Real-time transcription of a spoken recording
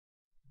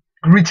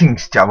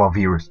Greetings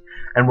JavaViewers,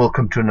 and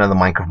welcome to another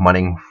Minecraft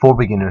modding for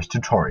beginners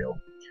tutorial.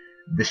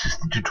 This is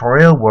the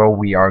tutorial where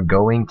we are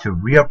going to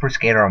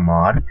re-obfuscate our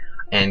mod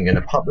and going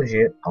to publish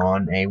it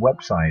on a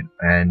website,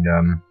 and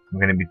we're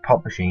going to be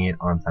publishing it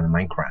on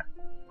Minecraft.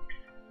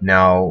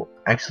 Now,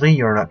 actually,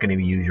 you're not going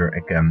to use your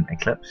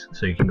Eclipse,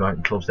 so you can go ahead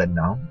and close that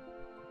down.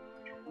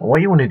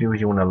 What you want to do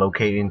is you want to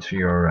locate into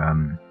your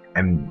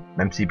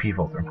MCP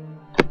folder.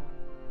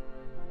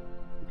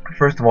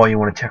 First of all, you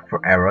want to check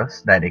for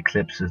errors that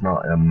Eclipse is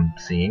not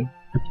seeing,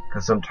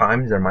 because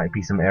sometimes there might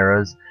be some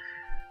errors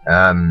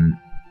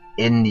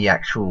in the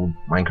actual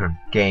Minecraft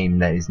game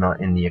that is not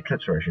in the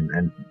Eclipse version.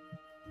 And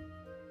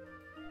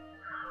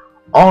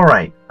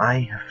alright,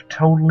 I have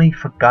totally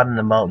forgotten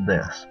about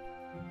this.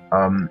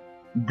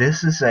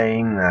 This is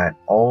saying that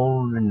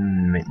all the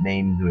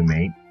names we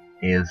made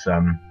is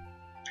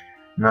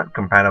not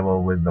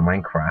compatible with the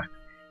Minecraft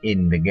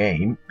in the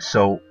game,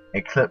 so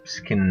Eclipse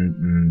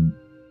can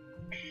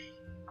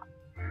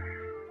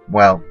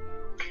well,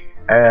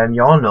 and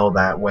y'all know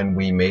that when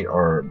we made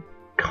our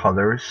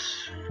colors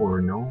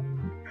for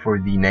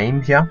the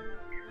names, yeah.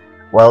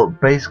 Well,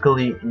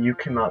 basically, you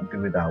cannot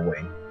do it that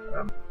way.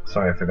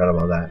 Sorry, I forgot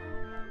about that.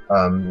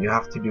 You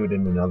have to do it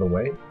in another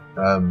way.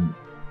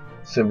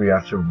 Simply you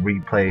have to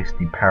replace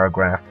the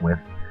paragraph with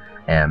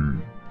a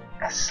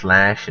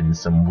slash and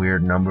some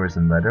weird numbers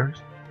and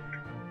letters.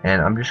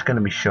 And I'm just going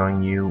to be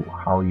showing you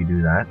how you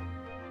do that.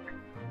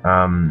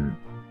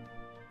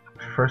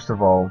 First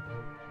of all,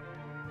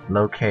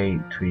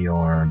 locate to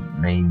your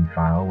main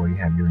file where you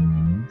have your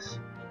names.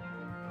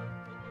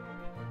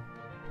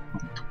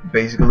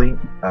 Basically,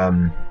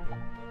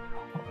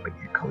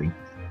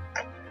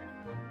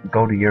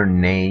 go to your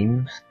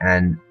names,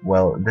 and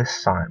well,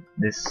 this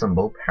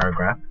symbol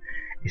paragraph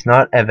is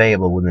not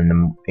available within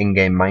the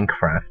in-game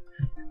Minecraft,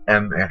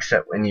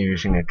 except when you're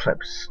using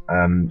Eclipse.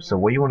 So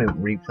what you want to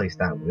replace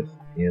that with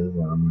is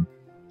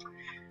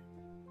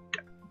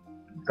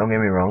don't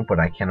get me wrong, but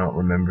I cannot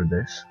remember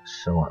this,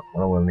 so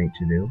what I will need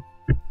to do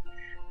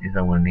is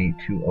I will need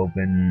to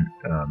open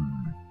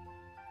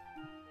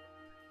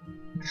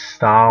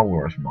Star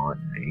Wars mod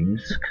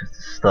names,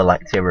 because the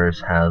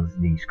lightsabers has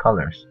these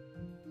colors.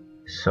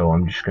 So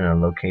I'm just gonna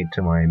locate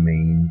to my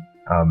main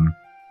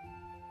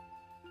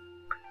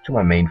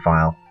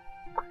file,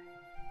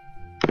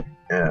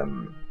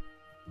 and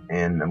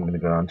I'm gonna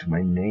go down to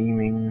my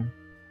naming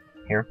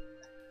here.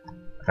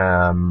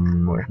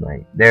 Where's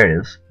my? There it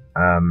is.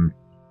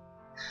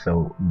 So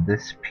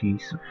this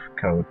piece of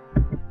code,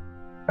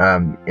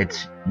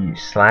 it's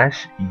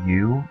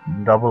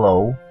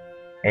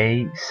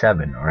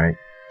 /U00A7. Alright,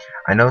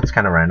 I know it's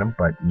kind of random,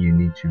 but you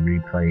need to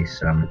replace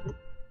the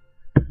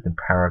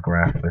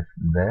paragraph with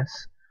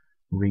this,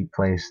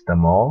 replace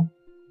them all,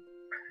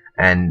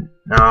 and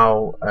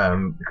now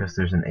because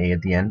there's an A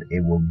at the end,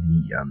 it will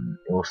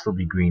still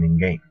be green in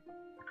game.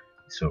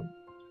 So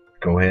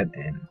go ahead,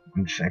 and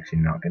I'm just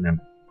actually not gonna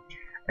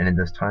end it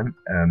this time.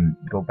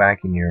 Go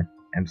back in your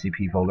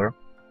MCP folder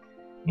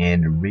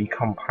and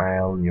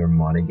recompile your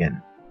mod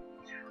again.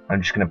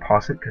 I'm just gonna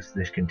pause it because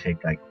this can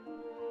take like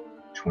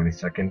 20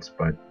 seconds,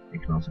 but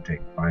it can also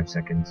take 5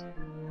 seconds.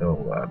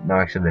 So now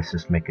actually let's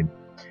just make it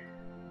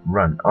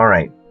run.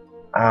 Alright.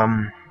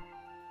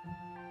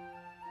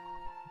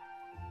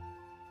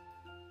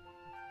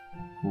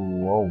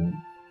 Whoa.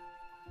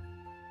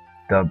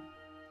 The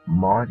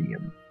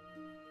modium.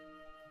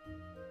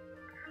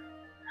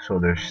 So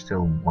there's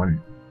still one.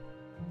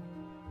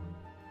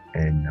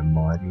 And the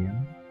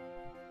modium.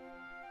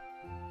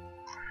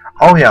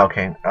 Oh yeah,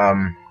 okay.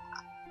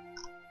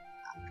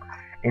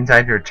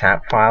 Inside your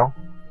tab file,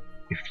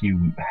 if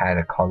you had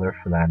a color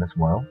for that as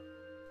well,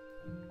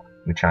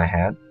 which I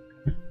had,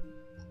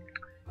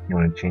 you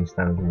want to change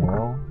that as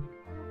well.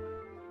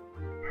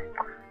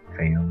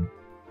 Fail.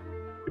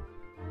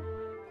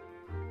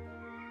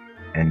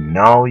 And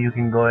now you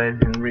can go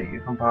ahead and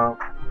recompile.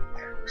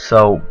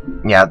 So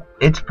yeah,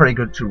 it's pretty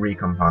good to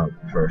recompile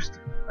first.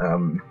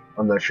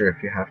 I'm not sure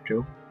if you have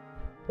to,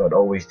 but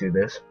always do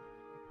this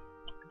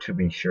to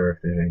be sure if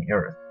there's any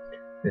errors.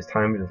 This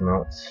time it's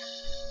not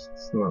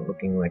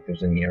looking like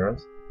there's any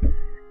errors.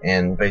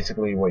 And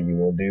basically what you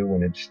will do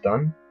when it's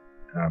done,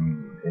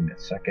 in a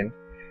second,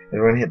 is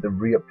we're going to hit the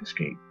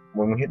re-obfuscate.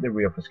 When we hit the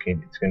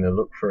re-obfuscate, it's going to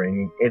look for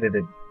any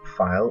edited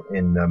file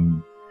in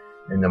the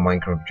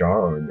Minecraft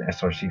jar or in the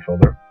src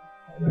folder.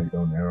 There's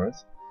no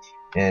errors.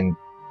 And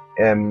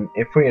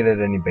if we edit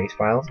any base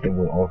files, it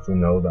will also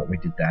know that we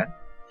did that.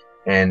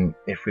 And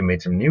if we made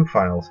some new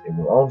files, it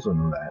will also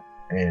know that.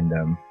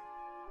 And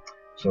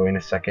so in a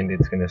second,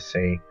 it's going to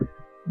say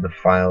the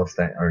files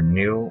that are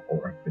new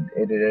or have been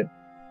edited,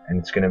 and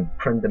it's going to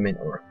print them in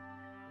or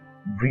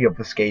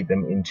re-obfuscate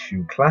them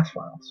into class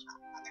files.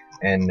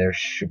 And there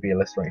should be a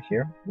list right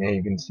here. Yeah,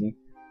 you can see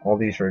all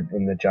these are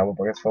in the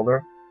JavaBuckets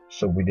folder,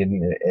 so we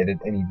didn't edit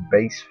any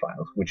base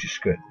files, which is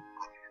good.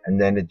 And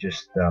then it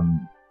just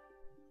turns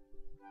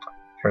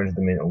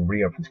them in or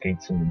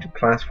re-obfuscates them into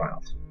class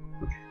files.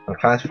 Now,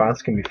 class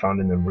files can be found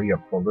in the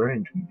re-up folder,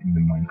 in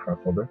the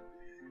Minecraft folder,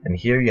 and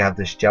here you have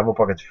this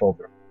JavaBuckets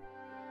folder.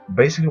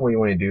 basically what you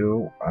want to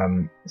do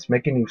is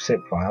make a new zip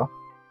file.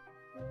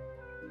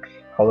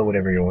 Call it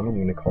whatever you want. I'm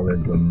going to call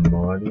it the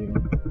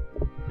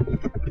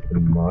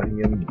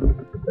Modium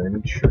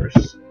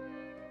Adventures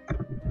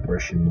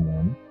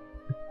version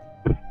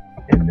 1,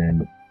 and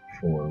then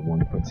for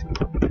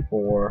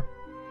 1.6.4,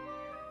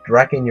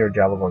 drag in your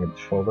JavaBuckets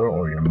folder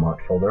or your mod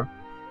folder.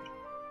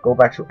 Go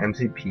back to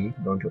MCP,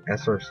 go into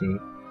src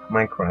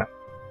Minecraft,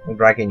 and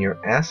drag in your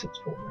assets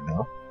folder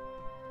now.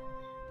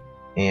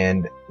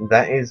 And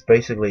that is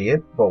basically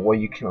it. But what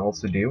you can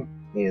also do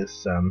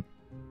is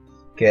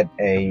get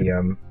a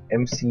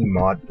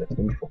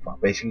mcmod.info file.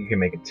 Basically, you can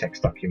make a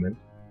text document,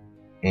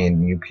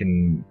 and you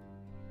can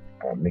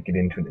make it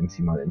into an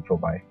mcmod.info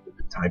by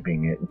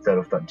typing it. Instead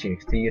of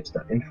 .txt, it's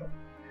 .info,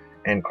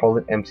 and call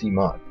it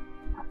mcmod.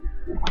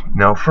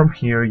 Now from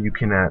here you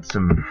can add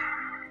some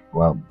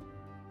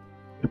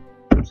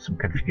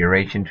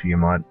configuration to your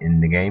mod in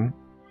the game.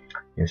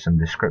 Here's some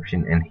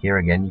description, and here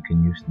again you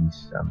can use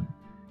these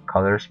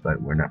colors,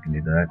 but we're not going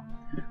to do that.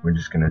 We're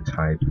just going to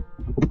type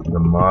the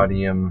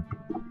Modium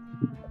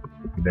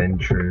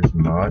Adventures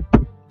mod,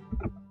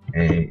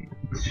 a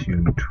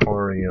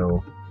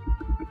tutorial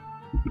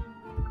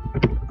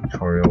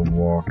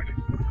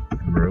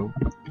walkthrough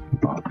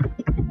of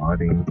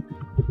modding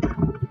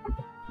for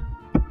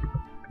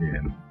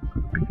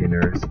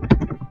beginners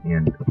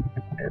and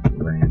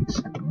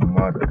advanced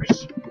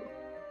modders.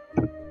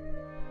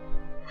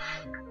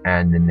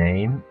 And the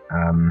name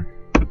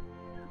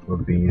will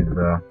be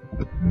the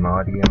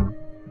Modium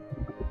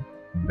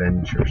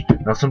Adventures.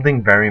 Now,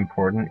 something very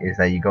important is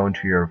that you go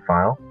into your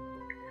file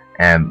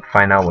and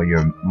find out what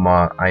your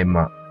mod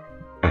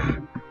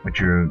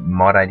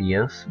ID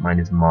is. Mine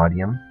is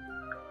Modium,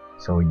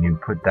 so you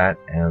put that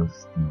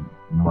as the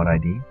mod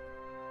ID.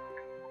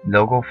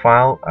 Logo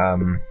file,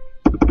 we're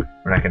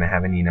not gonna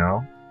have any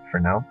now for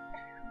now.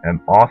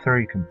 Author,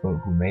 you can put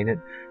who made it.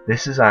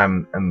 This is a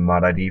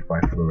mod ID by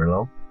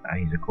Florillo.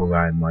 He's a cool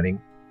guy at modding.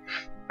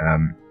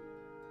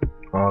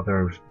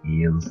 Author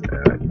is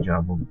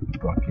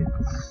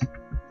JavaBuckets,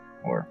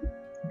 or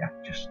yeah,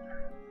 just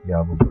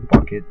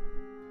JavaBucket.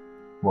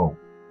 Whoa,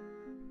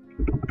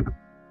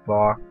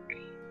 Buckets,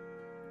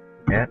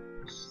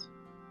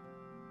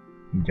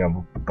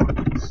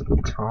 JavaBuckets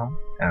Tom.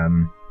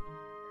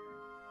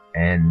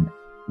 And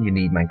you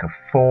need Minecraft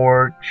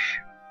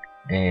Forge,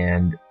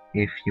 and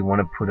if you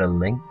want to put a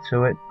link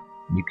to it,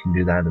 you can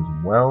do that as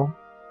well.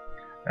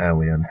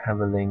 We don't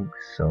have a link,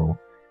 so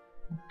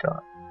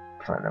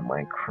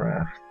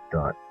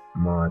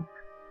planetminecraft.mod.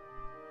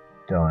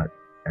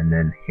 And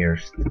then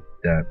here's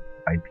the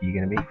IP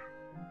gonna be.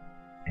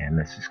 And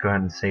let's just go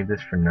ahead and save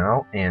this for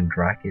now and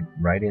drag it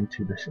right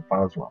into the zip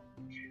file as well.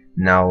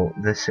 Now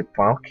this zip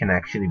file can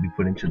actually be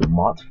put into the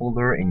mods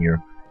folder in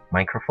your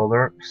Minecraft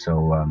folder.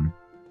 So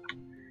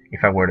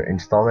if I were to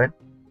install it,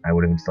 I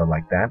would have installed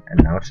like that,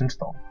 and now it's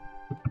installed.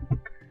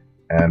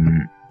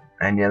 And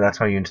yeah, that's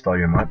how you install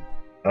your mod.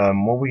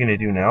 What we're gonna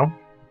do now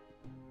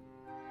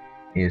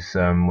is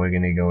we're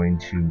gonna go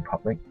into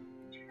public.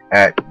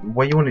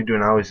 What you want to do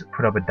now is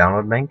put up a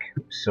download link.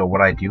 So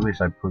what I do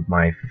is I put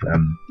my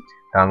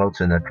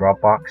downloads in a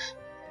Dropbox,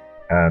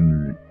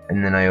 and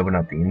then I open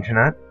up the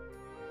internet.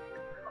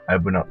 I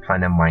open up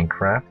Planet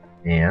Minecraft,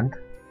 and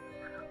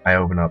I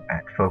open up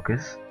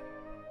 @Focus.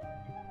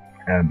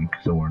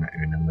 So we're not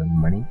earning a little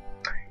money.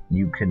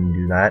 You can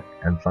do that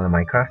and Planet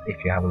Minecraft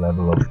if you have a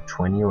level of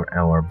 20 or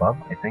above.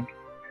 I think it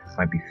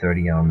might be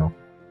 30. I don't know.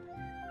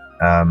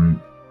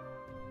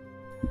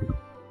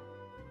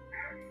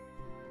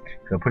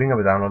 So putting up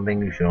a download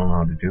link, you should all know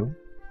how to do,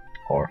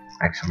 or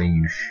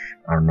actually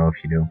I don't know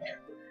if you do.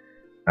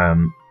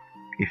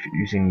 If you're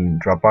using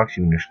Dropbox,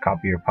 you can just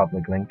copy your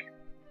public link,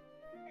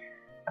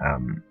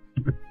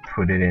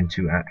 put it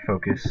into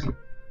 @Focus,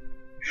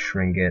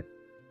 shrink it,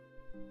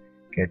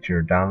 get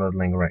your download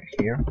link right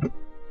here.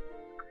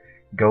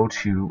 Go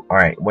to,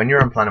 alright, when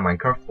you're on Planet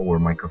Minecraft or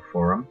Minecraft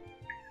Forum,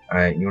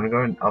 you want to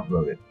go and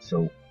upload it.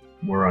 So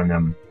we're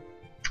on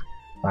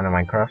Planet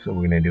Minecraft, so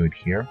we're going to do it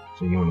here.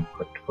 So you want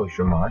to push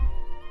your mod.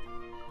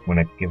 I'm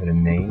going to give it a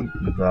name,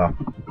 the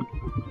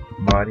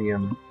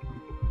Modium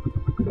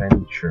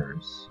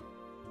Adventures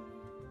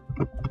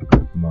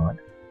mod.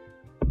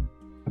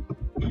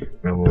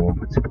 Level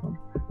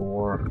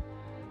 1.6.4.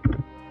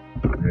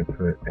 I'm going to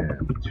put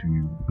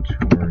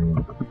tutorial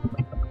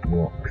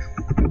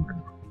walkthrough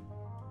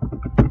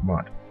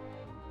mod.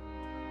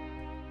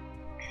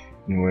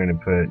 And we're going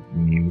to put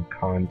new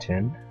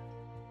content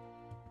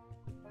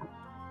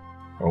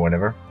or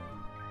whatever.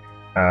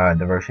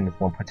 The version is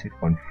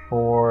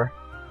 1.6.4.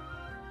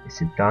 Is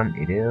it done?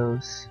 It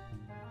is.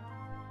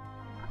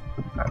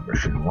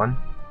 Version 1.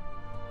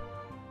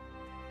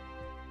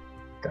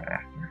 That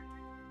after.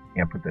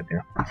 Yeah, put that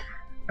there.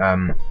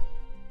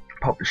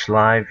 Publish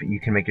live. You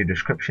can make your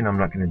description. I'm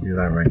not going to do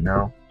that right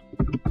now.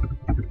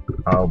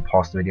 I'll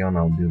pause the video and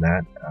I'll do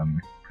that.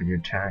 Put your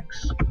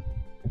tags.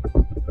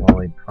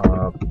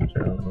 Lollipop,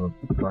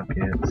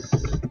 JavaBuckets.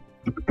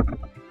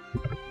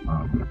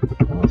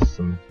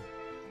 Awesome.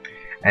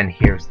 And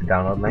here's the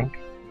download link.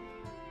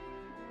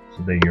 So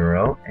the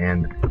URL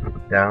and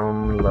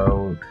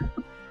download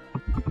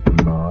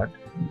mod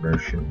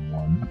version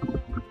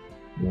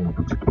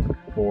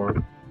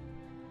 1.4.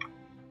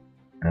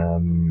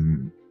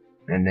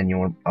 And then you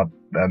want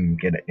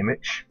get an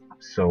image.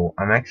 So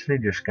I'm actually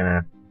just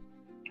gonna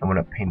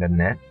paint a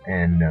net,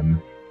 and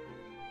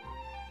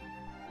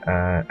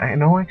I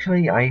know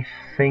actually I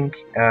think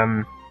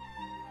I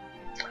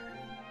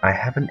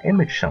have an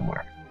image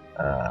somewhere.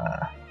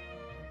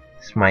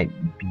 This might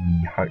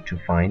be hard to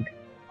find.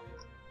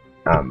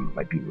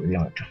 Might be really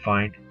hard to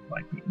find.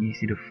 Might be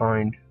easy to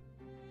find.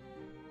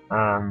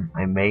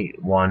 I made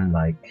one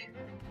like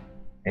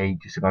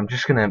ages ago. I'm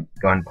just gonna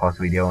go and pause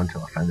the video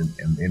until I find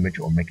an image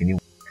or make a new.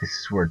 This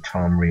is where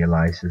Tom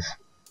realizes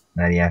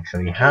that he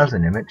actually has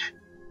an image,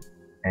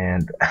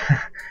 and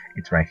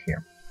it's right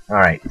here.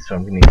 Alright, so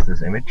I'm gonna use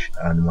this image,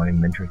 the mod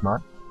inventors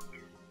mod,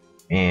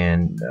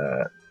 and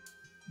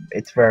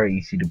it's very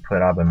easy to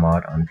put up a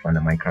mod on front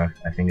of Minecraft.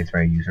 I think it's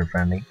very user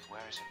friendly.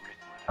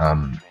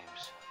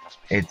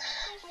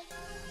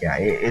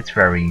 It's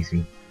very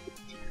easy.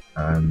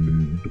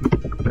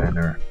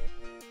 Banner.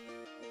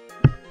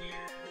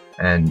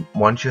 And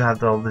once you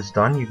have all this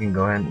done, you can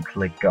go ahead and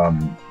click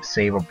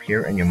save up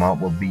here, and your mod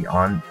will be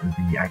on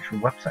the actual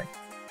website.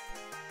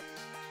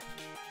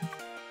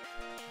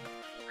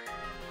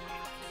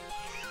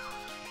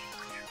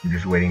 I'm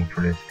just waiting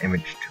for this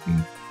image to be.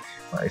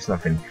 It's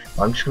not finished.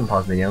 Well, I'm just gonna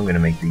pause the video. I'm gonna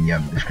make the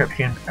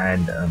description,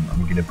 and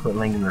I'm gonna put a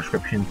link in the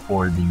description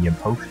for the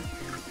post.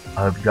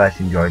 I hope you guys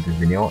enjoyed this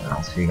video, and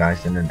I'll see you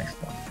guys in the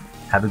next one.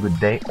 Have a good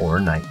day or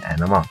night,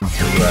 and I'm off to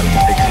fixing the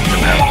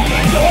map.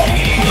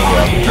 So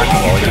first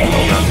of all, you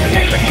program has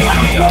expected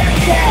to be done.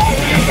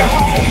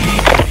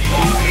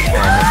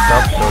 And next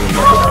up, so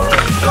the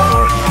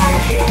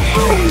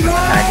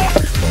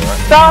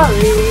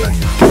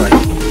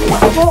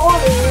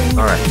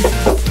Alright,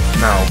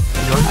 now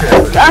go to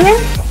everything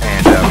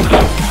and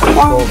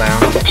scroll down.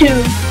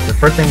 The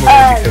first thing we're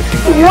going to be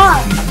fixing is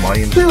the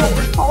volume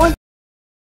score.